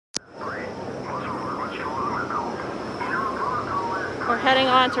heading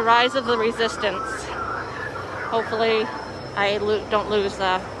on to Rise of the Resistance. Hopefully I don't lose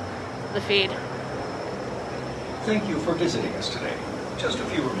the feed. Thank you for visiting us today. Just a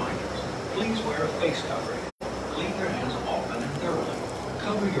few reminders. Please wear a face covering. Clean your hands often and thoroughly.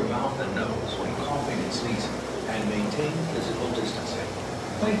 Cover your mouth and nose when coughing and sneezing, and maintain physical distancing.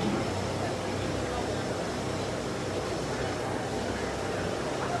 Thank you.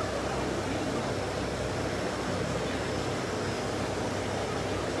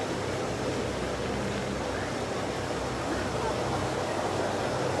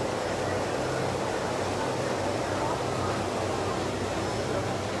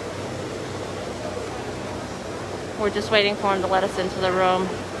 We're just waiting for him to let us into the room.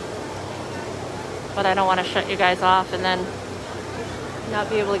 But I don't want to shut you guys off and then not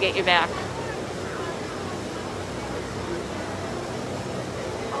be able to get you back.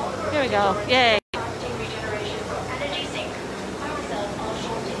 Here we go. Yay.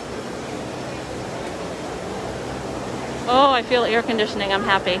 Oh, I feel air conditioning. I'm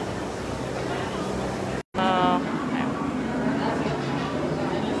happy.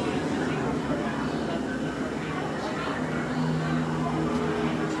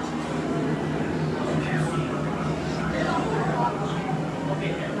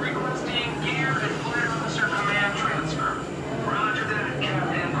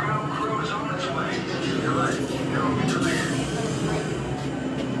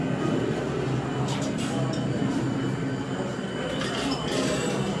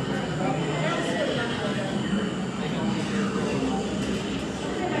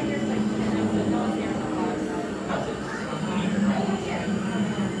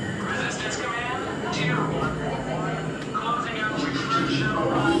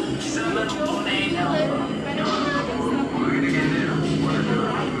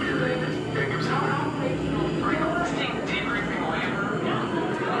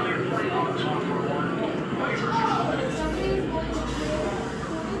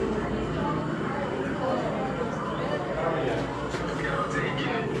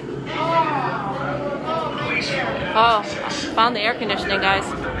 Oh, found the air conditioning, guys.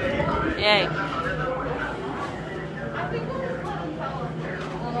 Yay.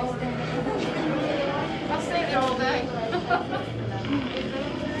 I'll stay there all day.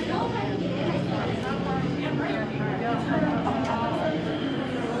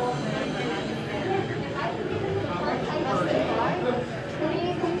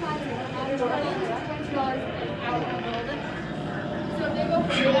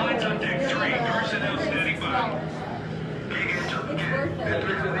 Fuel lines on deck 3, personnel standing by.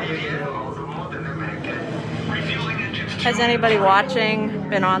 Has anybody watching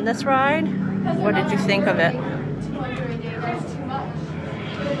been on this ride? What did you think of it?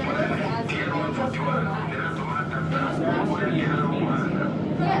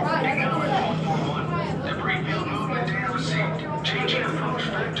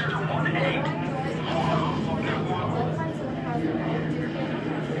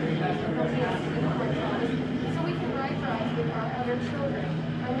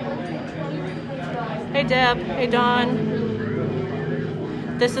 Hey Deb, hey Dawn.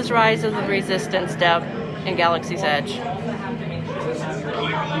 This is Rise of the Resistance, Deb, in Galaxy's Edge.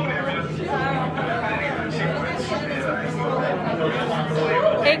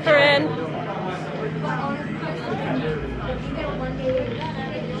 Hey Corinne.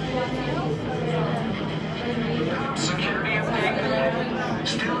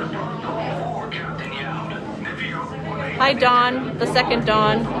 Hi Dawn, the second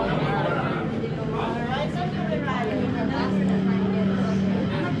Dawn.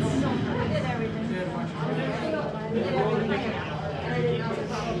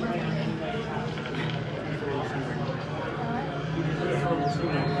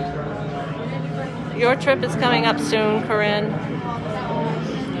 Your trip is coming up soon, Corinne.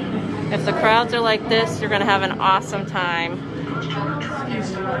 If the crowds are like this, you're going to have an awesome time.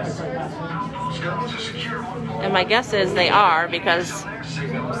 And my guess is they are, because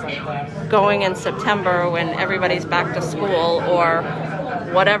going in September when everybody's back to school, or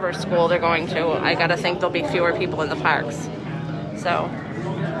whatever school they're going to, I gotta think there'll be fewer people in the parks. So.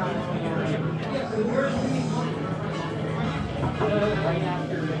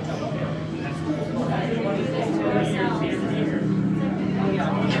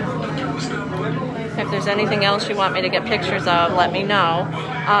 If there's anything else you want me to get pictures of, let me know.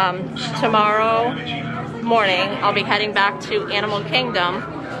 Tomorrow morning, I'll be heading back to Animal Kingdom,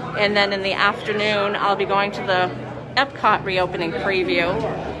 and then in the afternoon, I'll be going to the Epcot reopening preview,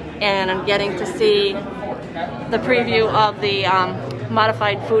 and I'm getting to see the preview of the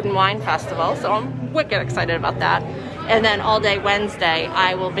Modified Food and Wine Festival, so I'm wicked excited about that. And then all day Wednesday,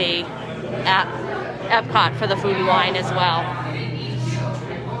 I will be at Epcot for the Food and Wine as well.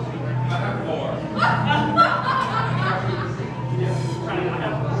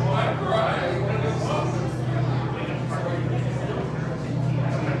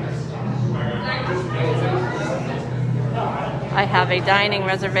 I have a dining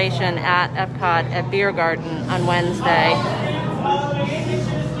reservation at Epcot at Beer Garden on Wednesday.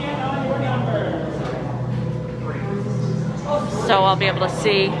 So I'll be able to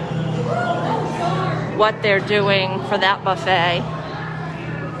see what they're doing for that buffet.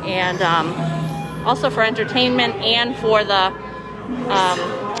 And also for entertainment and for the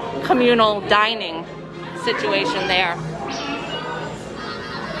communal dining situation there.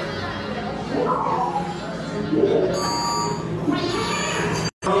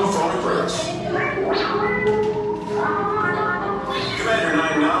 Commander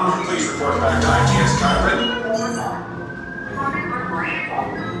 9-9, please report back to ITS cockpit.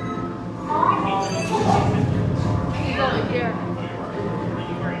 He's over here.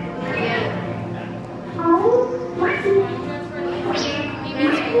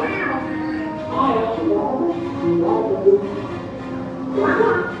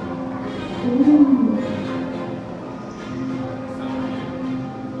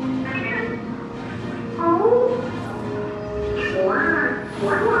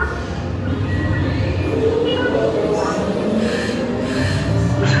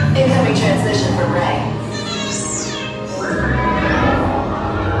 Incoming transmission from Ray.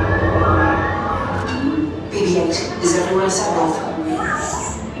 BB-8, is everyone assembled?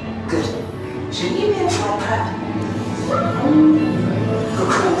 Good. Shouldn't you be in flight prep?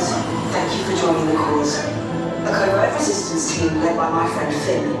 Recruits, thank you for joining the cause. A covert resistance team led by my friend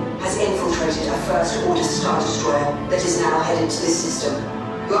Finn has infiltrated a First Order Star Destroyer that is now headed to this system.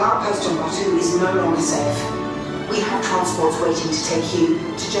 Your outpost on Batuu is no longer safe. We have transports waiting to take you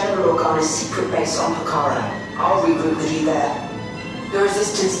to General Organa's secret base on Pakara. I'll regroup with you there. The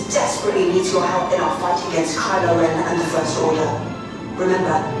Resistance desperately needs your help in our fight against Kylo Ren and the First Order.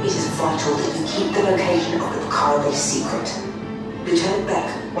 Remember, it is vital that you keep the location of the Pakara base secret. Lieutenant Beck,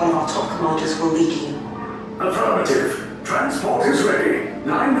 one of our top commanders, will lead you. Affirmative. Transport is ready.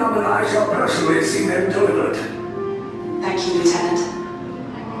 9-9 and I shall personally see them delivered. Thank you, Lieutenant.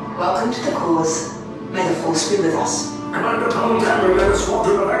 Welcome to the cause. May the Force be with us. Commander Poltander led a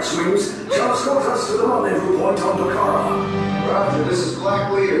squadron of X-Wings shall escort us to the rendezvous point on Dakara. Roger, this is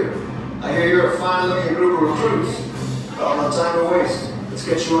Black Leader. I hear you're a fine-looking group of recruits. Well, no time to waste. Let's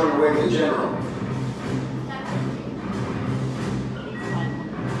get you on your way to the General.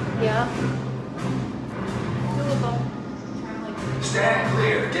 Yeah. Stand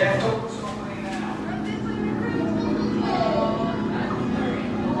clear, Dental.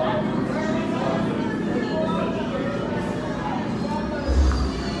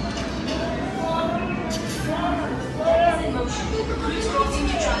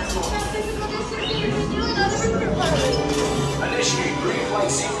 Initiate green flight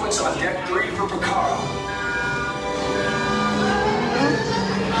sequence on deck 3 for Pakara.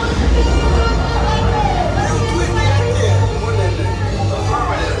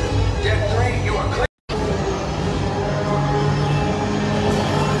 Affirmative. Deck 3, you are clear.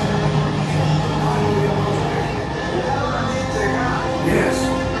 Yes,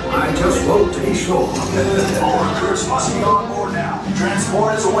 I just want to be sure. All recruits must be on board now.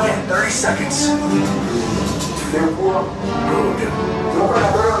 Transport is away in 30 seconds. Good. Over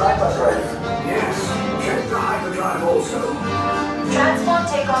another hyperdrive. Yes, check the hyperdrive also. Transport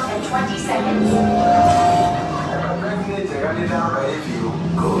takeoff in 20 seconds.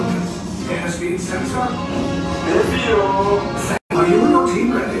 Good. Airspeed sensor. Review. Are you and your team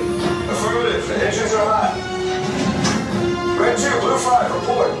ready? Affirmative. The engines are hot. Red 2, Blue 5,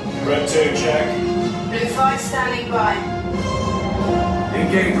 report. Red 2, check. Blue 5 standing by.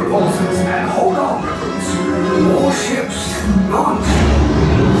 Engage propulsors and hold on, recruits. More ships. Launch.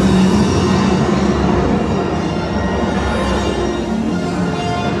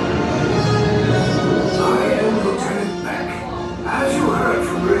 I am Lieutenant Beck. As you heard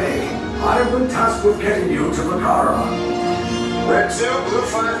from Ray, I have been tasked with getting you to Pakara. Red 2, Blue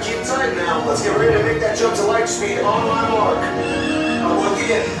 5, keep tight now. Let's get ready to make that jump to light speed on my mark. What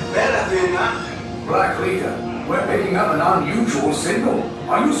the Black Leader, we're picking up an unusual signal.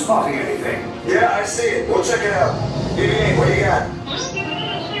 Are you spotting anything? Yeah, I see it. We'll check it out. BB-8, what do you got?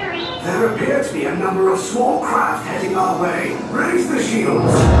 There appear to be a number of small craft heading our way. Raise the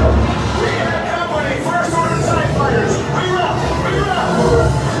shields. We have company, First Order TIE fighters. Reroute!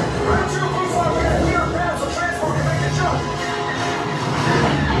 Reroute! Red 2, Blue 5, we got clear path so transport can make the jump.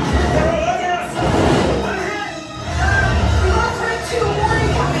 Look at us!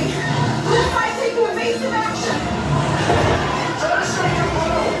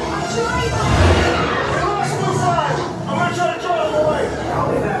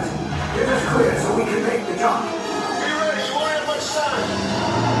 clear so we can make the jump. Be ready, you won't have much time.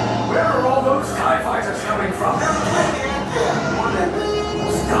 Where are all those TIE fighters coming from?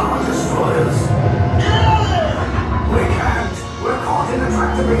 Star Destroyers. Get out of there! We can't. We're caught in the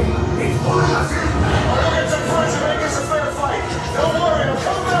tractor beam. It's pulling us in. I'll get some friends and make this a fair fight. Don't worry, I'll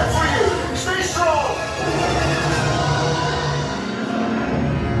come back for you. Stay strong.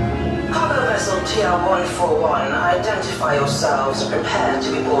 Cargo vessel TR-141, identify yourselves and prepare to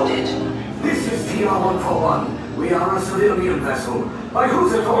be boarded. This is TR-141. We are a civilian vessel. By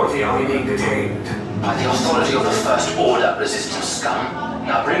whose authority are we being detained? By the authority of the First Order, resistance scum.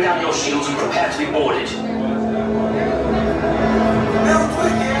 Now bring down your shields and prepare to be boarded. Now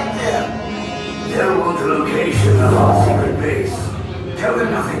quick, get there! They'll want the location of our secret base. Tell them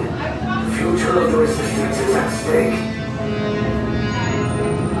nothing. The future of the resistance is at stake.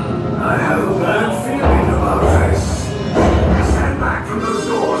 I have a bad feeling about this. Stand back from those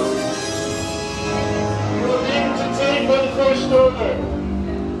doors. You are being detained by the First Order.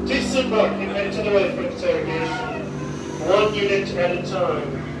 Disembark and head to the right for interrogation. 1 unit at a time.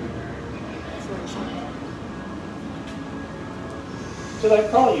 Did I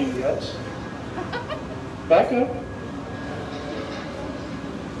call you yet? Back up.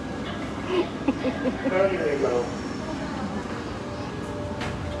 There you go.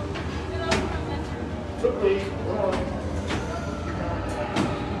 Quickly, run.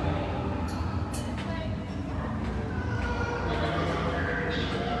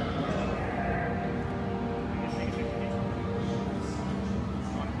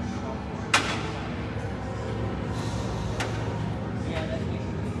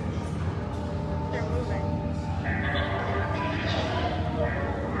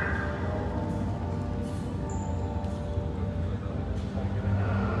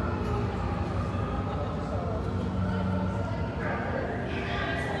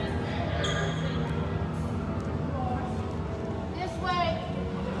 This way.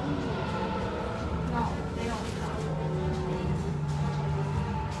 No, they don't.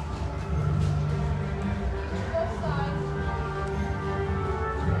 This side.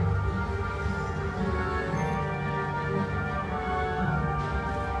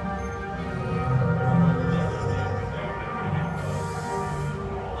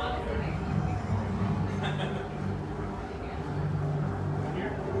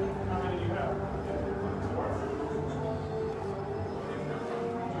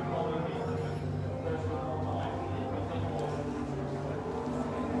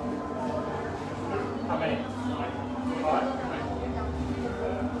 How many? 5?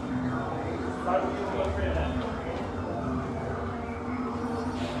 5 people go straight ahead.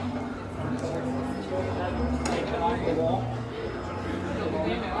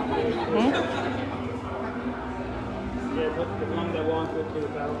 Yeah, put the one that wants to the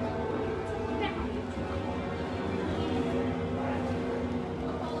battle.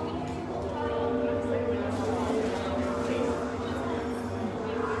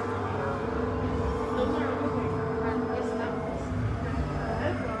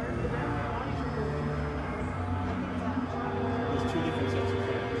 There's 2 different sets of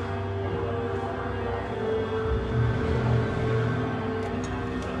flags.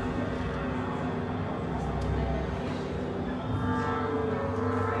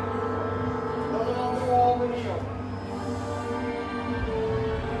 Go along the wall with you.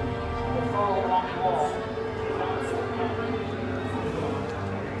 Follow along the wall.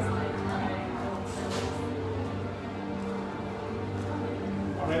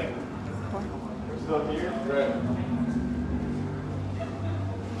 Ready? Still here? Ready.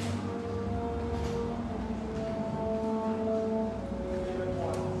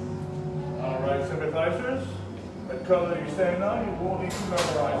 Alright, sympathizers, the color you're standing on, you will need to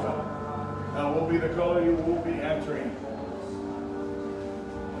memorize them. Now will be the color you will be entering.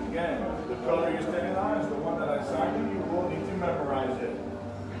 Again, the color you're standing on is the one that I assigned you, you will need to memorize it.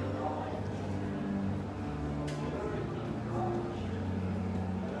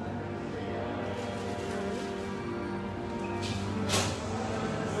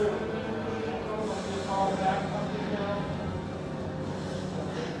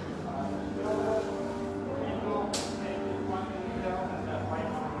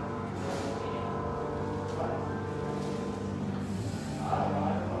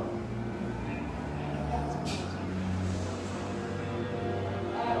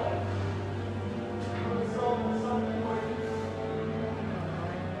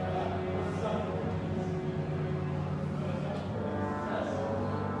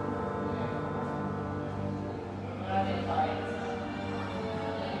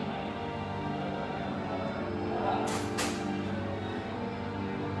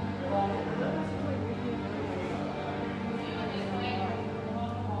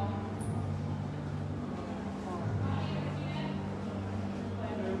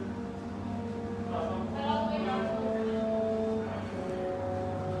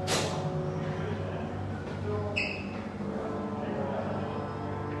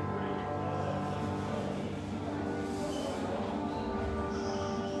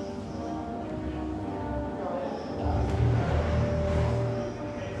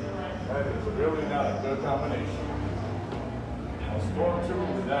 really not a good combination. A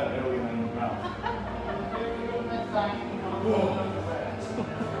stormtrooper with that alien in the mouth.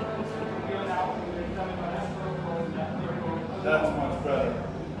 That's much better.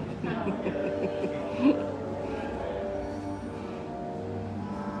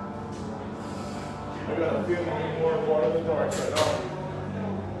 I got a feeling you more part of the dark side. Oh,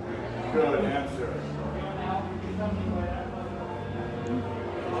 good answer.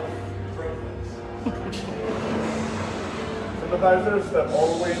 Sympathizer, step all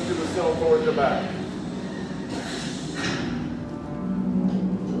the way into the cell towards the back.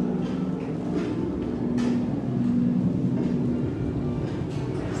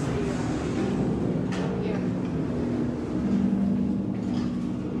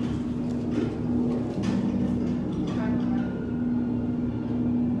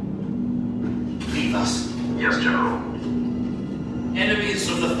 Yes, General. Enemies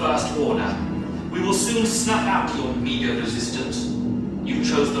of the First Order, we will soon snuff out your meager resistance. You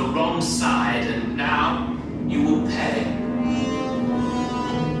chose the wrong side, and now you will pay.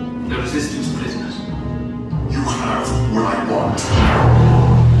 The Resistance prisoners. You have what I want.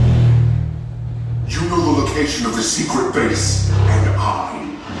 You know the location of the secret base, and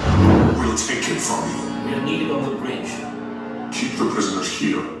I will take it from you. We are needed on the bridge. Keep the prisoners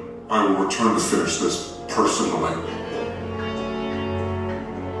here. I will return to finish this personally.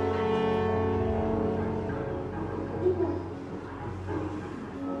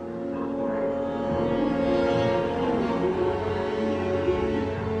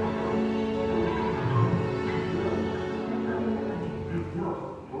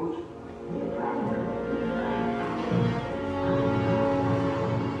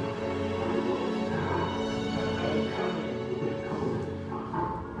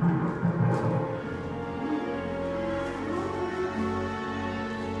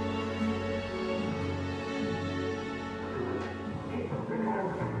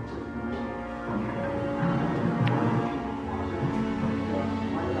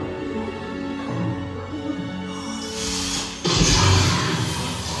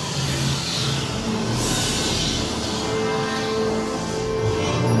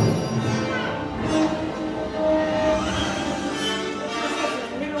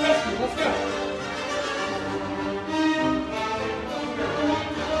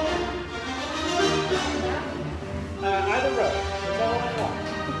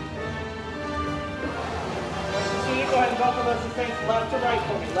 Left to right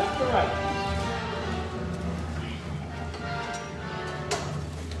for me, left to right.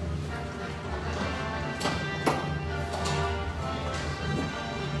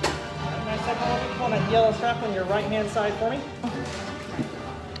 Alright, nice second one. On that yellow strap on your right hand side for me.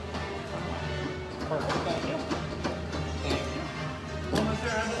 Perfect, thank you. Thank you. Almost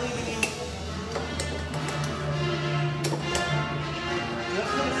there, I believe in you. Just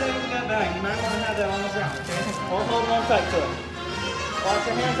for the sake of that bag, you might want to have that on the ground, okay? Or hold on tight to it. Watch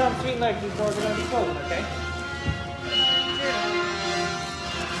your hands, arms, feet, and legs. These doors are going to be closed, okay?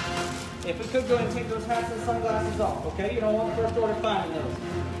 If we could go ahead and take those hats and sunglasses off, okay? You don't want First Order finding those.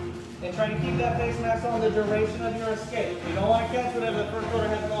 And try to keep that face mask on the duration of your escape. You don't want to catch whatever the First Order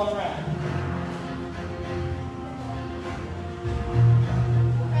has going around.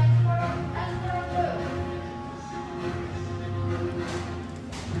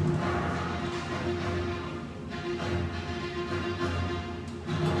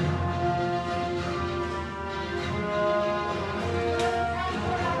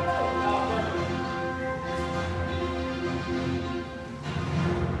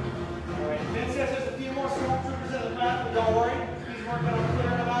 Don't worry, he's working on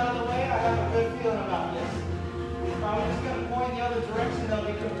clearing them out of the way. I have a good feeling about this. He's probably just going to point in the other direction. They'll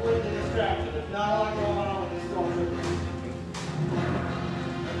be completely distracted. There's not a lot going on with this stormtrooper.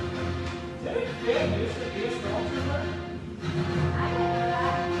 Is that a bad news to be a stormtrooper? I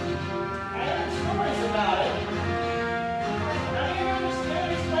heard stories about it. Now you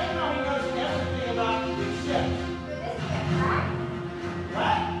understand, explain how he knows everything about the ship.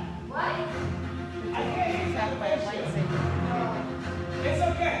 What? I can't use that lightsaber. It's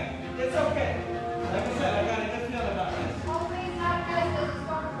okay. It's okay. Like I said, I got a good feeling about this. Always have this as a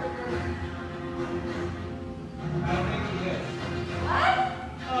stormtrooper. I think he is. What?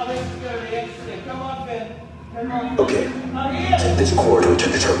 Oh, this is going to be interesting. Come on, Finn. Come on. Okay. Take this corridor to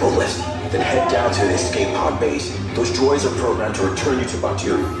the turbo lift. Then head down to the escape pod base. Those droids are programmed to return you to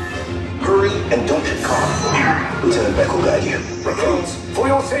Batuu. Hurry and don't get caught. Lieutenant Beck will guide you. Recruits, for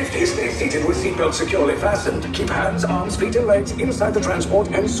your safety, stay seated with seatbelts securely fastened. Keep hands, arms, feet, and legs inside the transport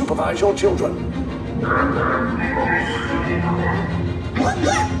and supervise your children.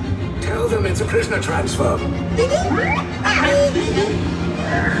 Tell them into prisoner transfer. Did it work?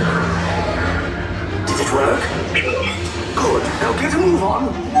 Good. Now get a move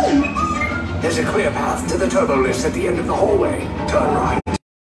on. There's a clear path to the turbo lift at the end of the hallway. Turn right.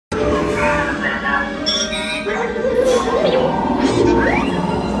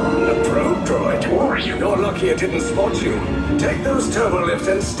 A probe droid. You're lucky it didn't spot you. Take those turbo lifts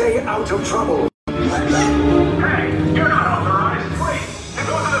and stay out of trouble. Hey, you're not authorized. Wait, and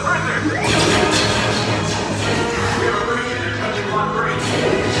go to the prisoners. We have a breach in the touching block breach.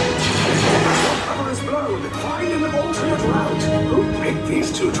 Cover is blown. Find an alternate route. Who picked these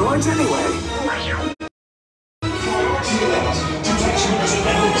two droids anyway?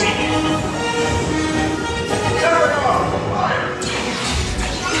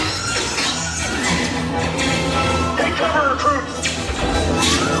 Take cover, recruits.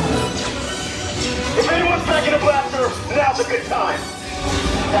 If anyone's packing a blaster, now's a good time.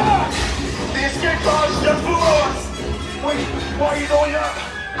 Ah! The escape pods just blew us! Wait, why are you going up?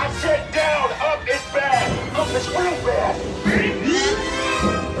 I said down! Up is bad! Up is real bad!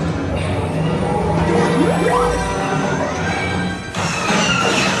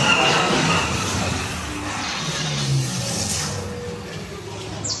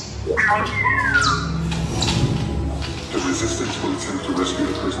 The Resistance will attempt to rescue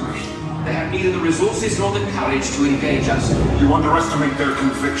the prisoners. They have neither the resources nor the courage to engage us. You underestimate their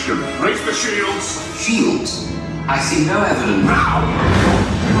conviction. Raise the shields! Shields? I see no evidence. Now!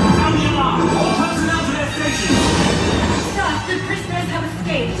 Sound the alarm! All personnel to their stations! Sir, the prisoners have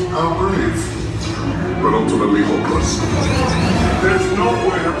escaped. How brave, but ultimately hopeless. There's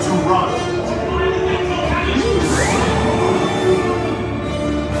nowhere to run.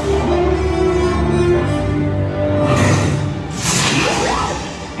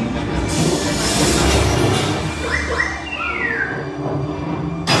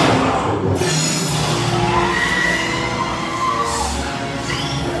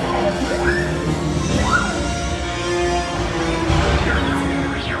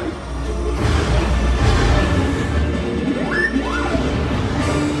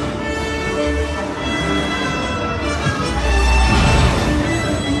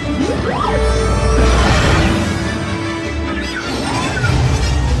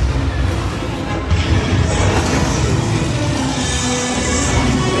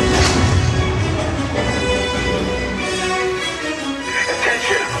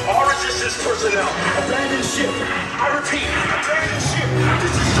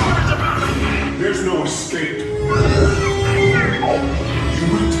 There's no escape. You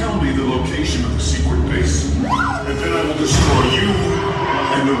will tell me the location of the secret base, and then I will destroy you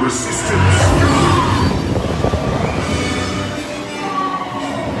and the Resistance.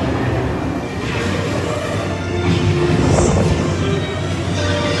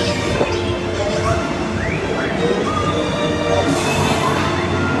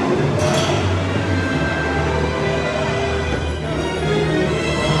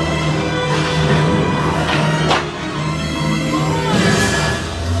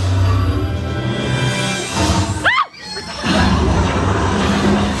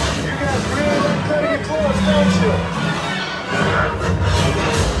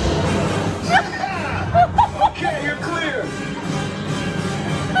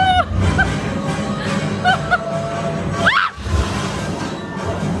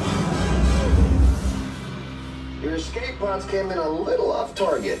 Came in a little off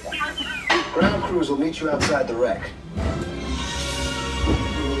target. Ground crews will meet you outside the wreck.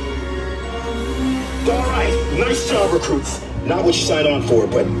 All right, nice job, recruits. Not what you signed on for,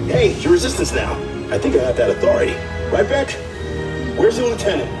 but hey, you're Resistance now. I think I have that authority. Right, Beck? Where's the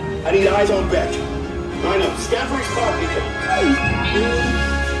lieutenant? I need eyes on Beck. I know, scan for his car beacon.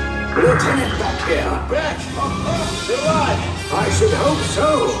 Lieutenant Beck here. Beck! You're alive! I should hope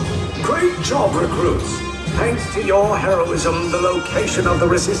so. Great job, recruits. Thanks to your heroism, the location of the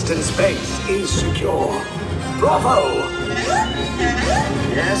Resistance base is secure. Bravo!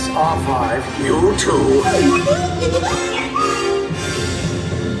 Yes, R5. You too.